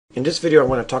In this video, I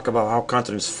want to talk about how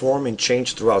continents form and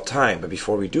change throughout time, but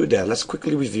before we do that, let's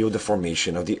quickly review the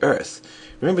formation of the Earth.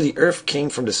 Remember, the Earth came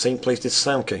from the same place the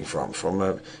Sun came from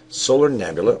a solar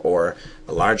nebula, or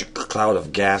a large cloud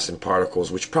of gas and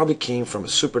particles, which probably came from a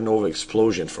supernova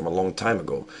explosion from a long time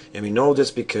ago. And we know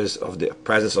this because of the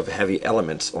presence of heavy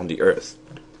elements on the Earth.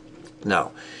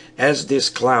 Now, as this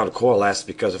cloud coalesced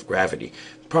because of gravity,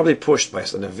 probably pushed by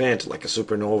an event like a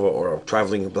supernova or a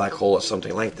traveling black hole or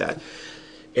something like that,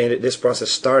 and this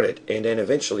process started, and then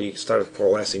eventually started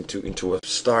coalescing into a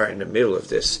star in the middle of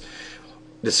this.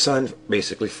 The sun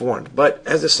basically formed. But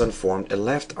as the sun formed, it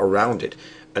left around it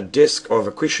a disk of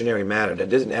accretionary matter that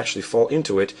didn't actually fall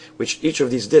into it, which each of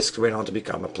these disks went on to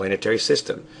become a planetary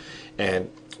system.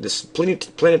 And this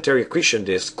planetary accretion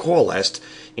disk coalesced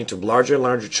into larger and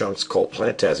larger chunks called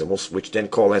planetesimals, which then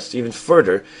coalesced even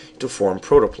further to form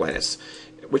protoplanets,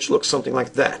 which looks something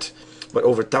like that. But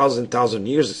over thousand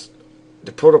years,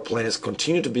 the protoplanets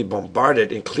continue to be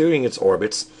bombarded and clearing its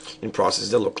orbits in processes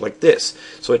that look like this.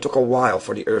 So it took a while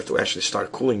for the Earth to actually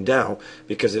start cooling down,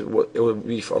 because it would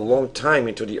be for a long time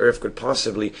until the Earth could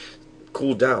possibly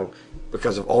cool down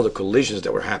because of all the collisions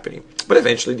that were happening. But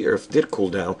eventually the Earth did cool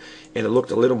down, and it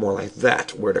looked a little more like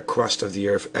that, where the crust of the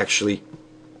Earth actually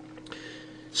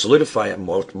solidified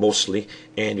mostly,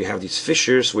 and you have these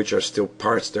fissures, which are still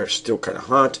parts that are still kind of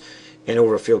hot. And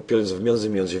over billions and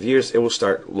millions of years, it will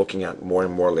start looking at more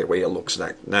and more the way it looks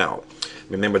like now.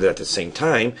 Remember that at the same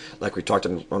time, like we talked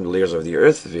on the layers of the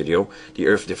Earth video, the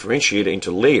Earth differentiated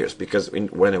into layers, because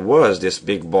when it was this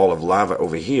big ball of lava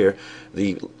over here,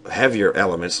 the heavier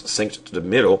elements sank to the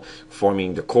middle,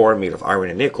 forming the core made of iron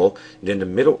and nickel. Then the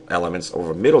middle elements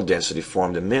over middle density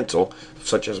formed the mantle,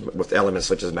 with elements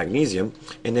such as magnesium,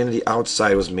 and then the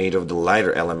outside was made of the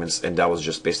lighter elements, and that was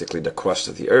just basically the crust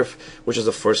of the Earth, which is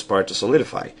the first part to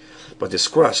solidify. But this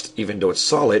crust, even though it's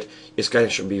solid, is going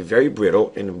to be very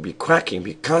brittle and will be cracking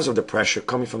because of the pressure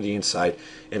coming from the inside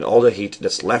and all the heat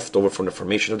that's left over from the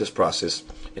formation of this process,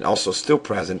 and also still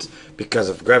present because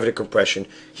of gravity compression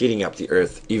heating up the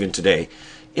Earth even today,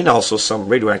 and also some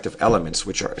radioactive elements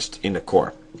which are in the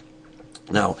core.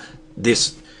 Now,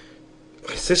 this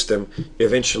system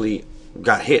eventually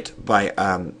got hit by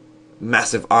a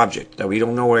massive object that we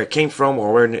don't know where it came from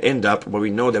or where it ended up, but we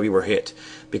know that we were hit,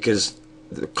 because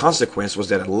the consequence was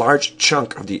that a large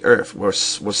chunk of the Earth was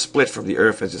split from the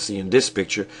Earth, as you see in this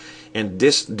picture, and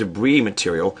this debris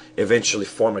material eventually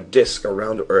formed a disk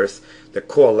around the Earth that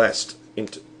coalesced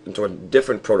into a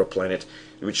different protoplanet,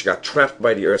 which got trapped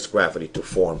by the Earth's gravity to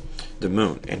form the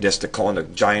Moon. And that's the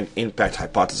giant impact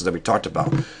hypothesis that we talked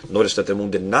about. Notice that the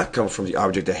Moon did not come from the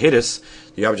object that hit us.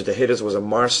 The object that hit us was a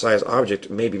Mars-sized object,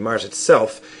 maybe Mars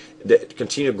itself, that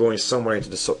continued going somewhere into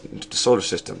the solar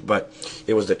system. But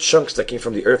it was the chunks that came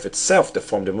from the Earth itself that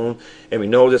formed the Moon, and we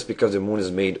know this because the Moon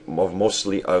is made of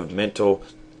mostly of mantle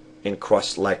and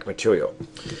crust-like material.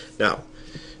 Now,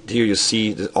 here you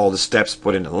see all the steps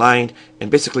put in a line,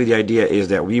 and basically the idea is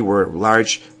that we were a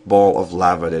large ball of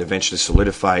lava that eventually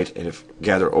solidified and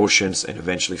gathered oceans and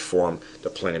eventually formed the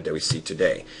planet that we see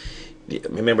today.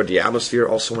 Remember, the atmosphere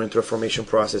also went through a formation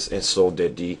process, and so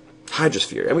did the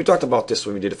hydrosphere. And we talked about this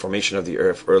when we did the formation of the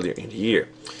Earth earlier in the year.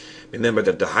 Remember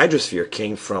that the hydrosphere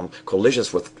came from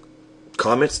collisions with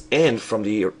comets and from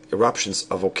the eruptions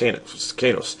of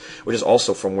volcanoes, which is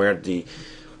also from where the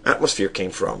atmosphere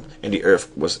came from, and the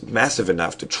Earth was massive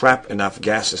enough to trap enough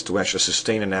gases to actually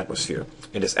sustain an atmosphere.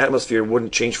 And this atmosphere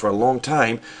wouldn't change for a long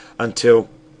time until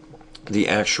the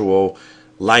actual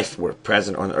life were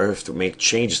present on Earth to make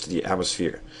changes to the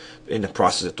atmosphere. In the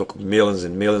process, it took millions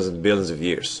and millions and billions of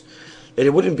years. And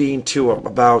it wouldn't be until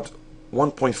about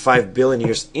 1.5 billion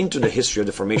years into the history of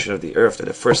the formation of the Earth that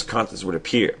the first continents would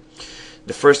appear.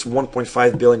 The first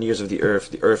 1.5 billion years of the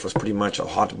Earth was pretty much a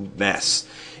hot mess.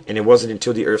 And it wasn't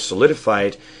until the Earth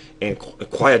solidified and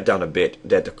quieted down a bit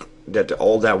that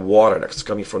all that water that's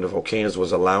coming from the volcanoes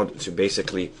was allowed to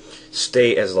basically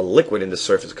stay as a liquid in the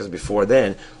surface, because before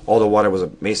then all the water was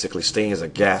basically staying as a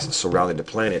gas surrounding the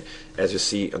planet, as you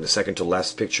see on the second to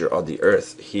last picture of the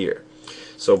Earth here.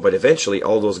 So, but eventually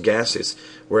all those gases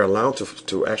were allowed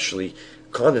to actually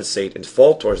condensate and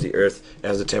fall towards the Earth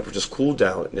as the temperatures cooled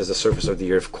down and as the surface of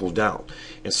the Earth cooled down.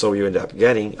 And so you end up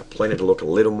getting a planet that look a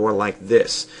little more like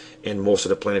this. And most of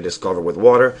the planet is covered with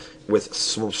water, with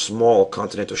small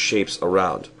continental shapes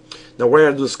around. Now,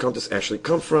 where do those continents actually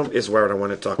come from is what I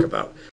want to talk about.